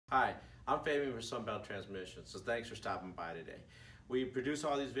Hi, I'm Fabian for Sunbelt Transmission, so thanks for stopping by today. We produce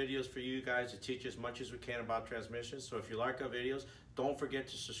all these videos for you guys to teach as much as we can about transmissions, so if you like our videos, don't forget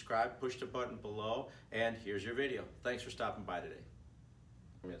to subscribe, push the button below, and here's your video. Thanks for stopping by today.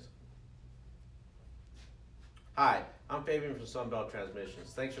 Yes. Hi, I'm Fabian from Sunbelt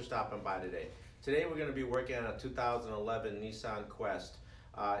Transmissions. Thanks for stopping by today. Today we're going to be working on a 2011 Nissan Quest.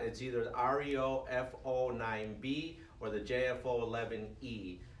 It's either the REOF90B or the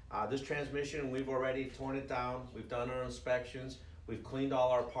JFO10A. This transmission, we've already torn it down, we've done our inspections, we've cleaned all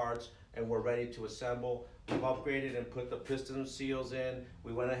our parts, and we're ready to assemble. We've upgraded and put the piston seals in.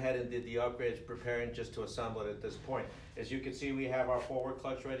 We went ahead and did the upgrades, preparing just to assemble it at this point. As you can see, we have our forward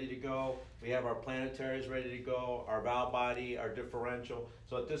clutch ready to go, we have our planetaries ready to go, our valve body, our differential.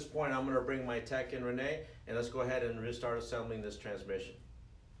 So at this point, I'm going to bring my tech in, Renee, and let's go ahead and start assembling this transmission.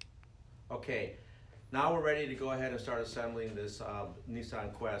 Okay. Now we're ready to go ahead and start assembling this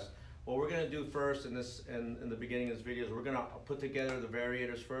Nissan Quest. What we're going to do first in the beginning of this video is we're going to put together the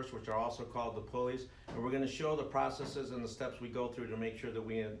variators first, which are also called the pulleys, and we're going to show the processes and the steps we go through to make sure that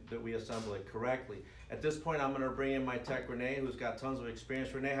we assemble it correctly. At this point, I'm going to bring in my tech Renee, who's got tons of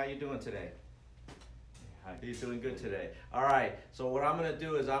experience. Renee, how you doing today? Hi. He's doing good today. All right, so what I'm going to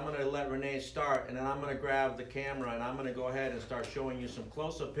do is I'm going to let Renee start, and then I'm going to grab the camera and I'm going to go ahead and start showing you some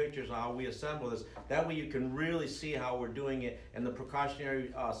close-up pictures of how we assemble this. That way you can really see how we're doing it and the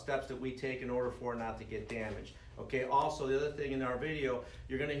precautionary steps that we take in order for it not to get damaged. Okay, also the other thing in our video,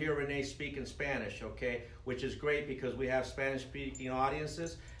 you're going to hear Renee speak in Spanish, okay, which is great because we have Spanish-speaking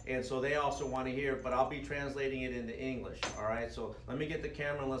audiences, and so they also want to hear it, but I'll be translating it into English, all right? So let me get the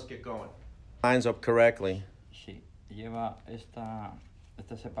camera and let's get going. Lines up correctly. Sí, lleva este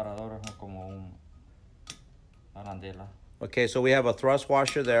separador es como un barandela. Okay, so we have a thrust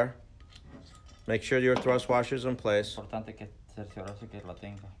washer there. Make sure your thrust washer's in place. Importante que cerciorarse que la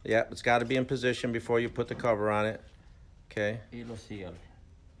tenga. Yeah, it's got to be in position before you put the cover on it. Okay. Y los seal.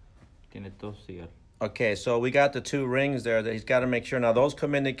 Tiene dos seal. Okay, so we got the two rings there that he's got to make sure. Now those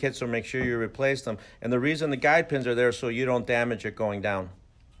come in the kit, so make sure you replace them. And the reason the guide pins are there so you don't damage it going down.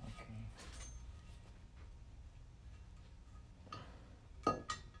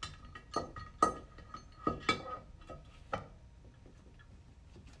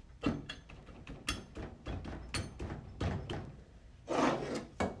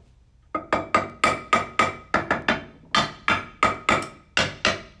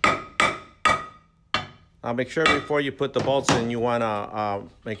 Make sure before you put the bolts in, you want to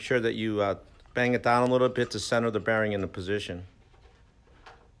make sure that you bang it down a little bit to center the bearing in the position.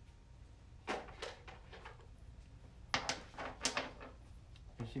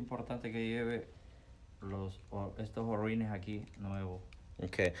 Es importante que lleve estos O-rings aquí nuevos.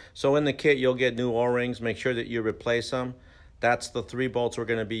 Okay, so in the kit you'll get new O-rings. Make sure that you replace them. That's the 3 bolts we're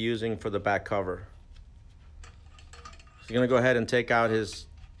going to be using for the back cover. So you're going to go ahead and take out his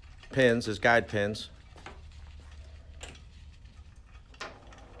pins, his guide pins.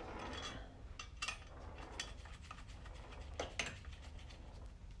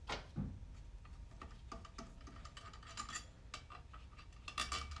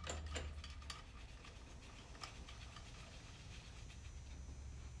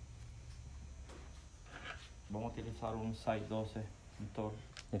 Vamos a utilizar un size 12 motor.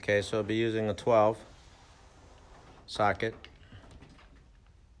 Okay, so I'll be using a 12 socket.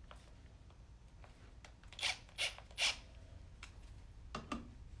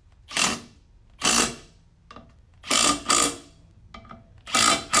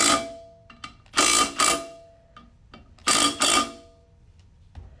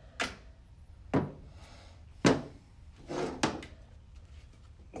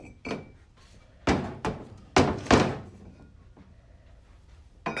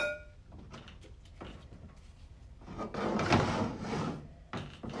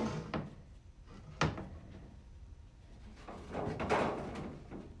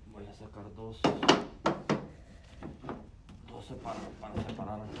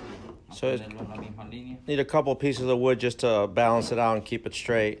 So need a couple pieces of wood just to balance it out and keep it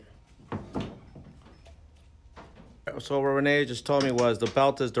straight. So what Renee just told me was the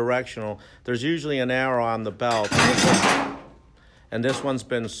belt is directional. There's usually an arrow on the belt, and this one's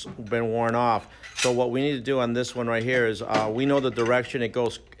been worn off. So what we need to do on this one right here is we know the direction it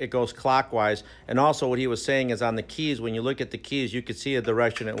goes clockwise, and also what he was saying is on the keys, when you look at the keys, you could see the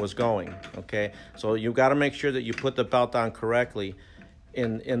direction it was going. Okay, so you've got to make sure that you put the belt on correctly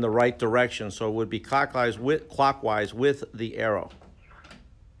in the right direction, so it would be clockwise with the arrow.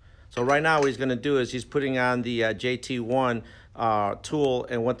 So right now what he's going to do is he's putting on the JT1 tool,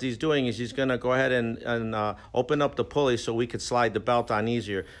 and what he's doing is he's gonna go ahead and open up the pulley so we could slide the belt on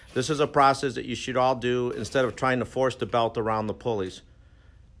easier. This is a process that you should all do instead of trying to force the belt around the pulleys.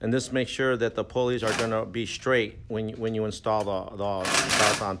 And this makes sure that the pulleys are gonna be straight when you install the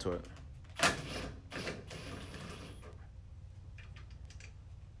belt onto it.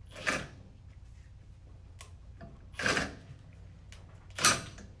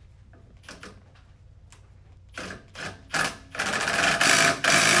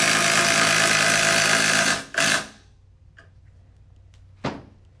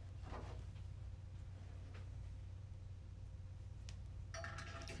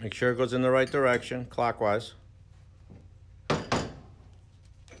 Make sure it goes in the right direction, clockwise.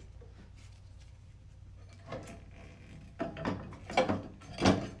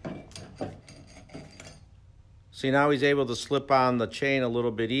 See, now he's able to slip on the chain a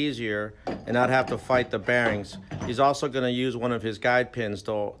little bit easier and not have to fight the bearings. He's also going to use one of his guide pins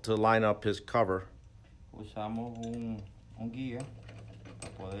to line up his cover. Usamos un guía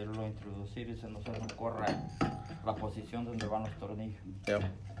para poderlo introducir y se nos corra la posición donde van los tornillos. Yep.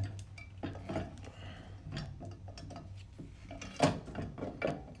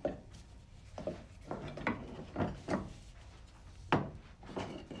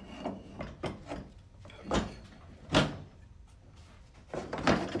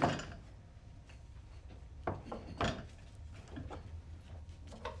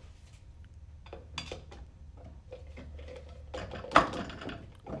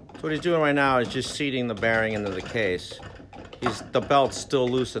 So what he's doing right now is just seating the bearing into the case. The belt's still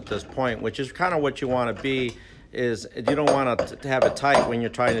loose at this point, which is kind of what you want to be. Is you don't want to have it tight when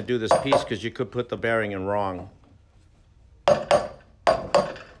you're trying to do this piece because you could put the bearing in wrong.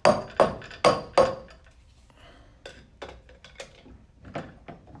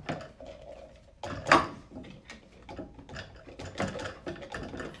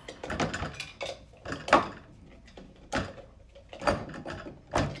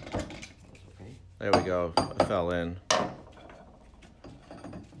 There we go, it fell in.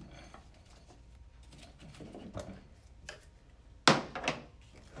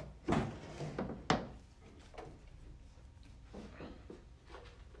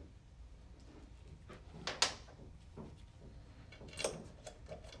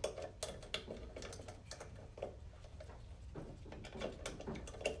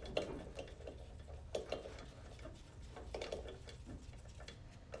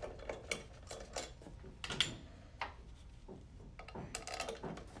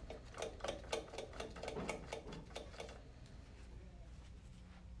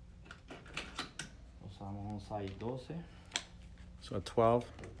 Usamos un size 12. So a 12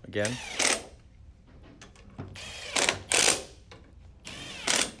 again.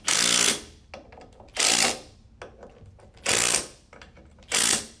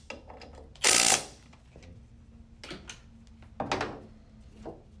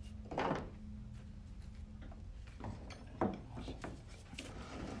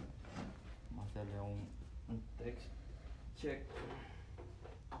 Vamos a hacerle un text check.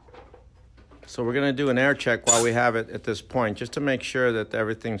 So we're going to do an air check while we have it at this point, just to make sure that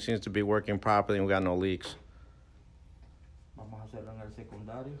everything seems to be working properly and we got no leaks. Vamos a hacerlo en el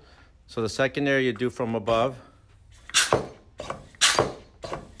secundario. So the secondary you do from above.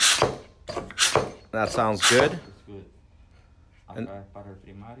 That sounds good. It's good. Acá es para el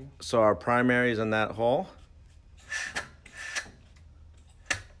primario. So our primary is in that hole.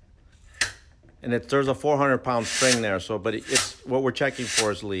 And there's a 400-pound spring there, so but it's what we're checking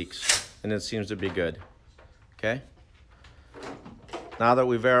for is leaks. And it seems to be good, okay? Now that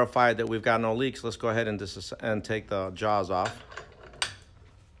we verified that we've got no leaks, let's go ahead and take the jaws off.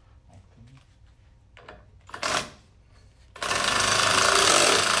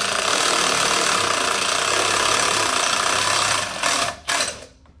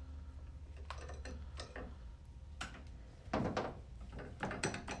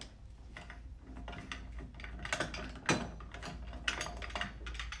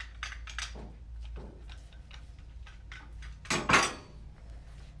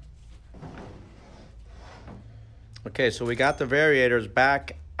 Okay, so we got the variators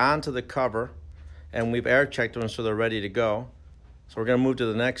back onto the cover and we've air checked them so they're ready to go. So we're going to move to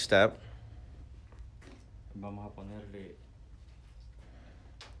the next step. Vamos a ponerle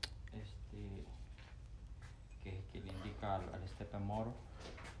este que le indica al stepper motor.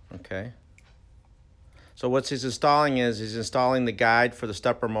 Okay. So what he's installing is he's installing the guide for the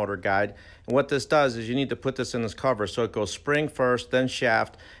stepper motor guide. And what this does is you need to put this in this cover so it goes spring first, then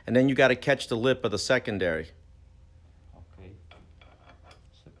shaft, and then you got to catch the lip of the secondary.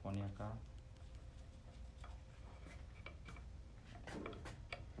 Se pone acá.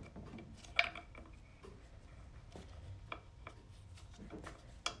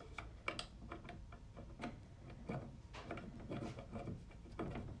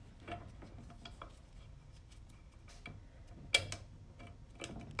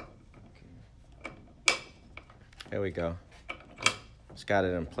 Here we go. It's got it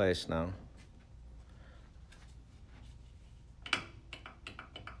in place now.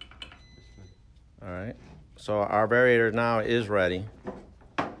 All right, so our variator now is ready.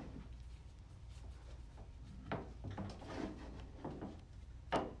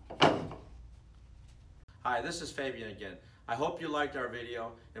 Hi, this is Fabian again. I hope you liked our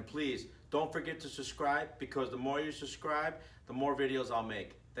video, and please don't forget to subscribe, because the more you subscribe, the more videos I'll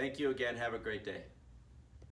make. Thank you again. Have a great day.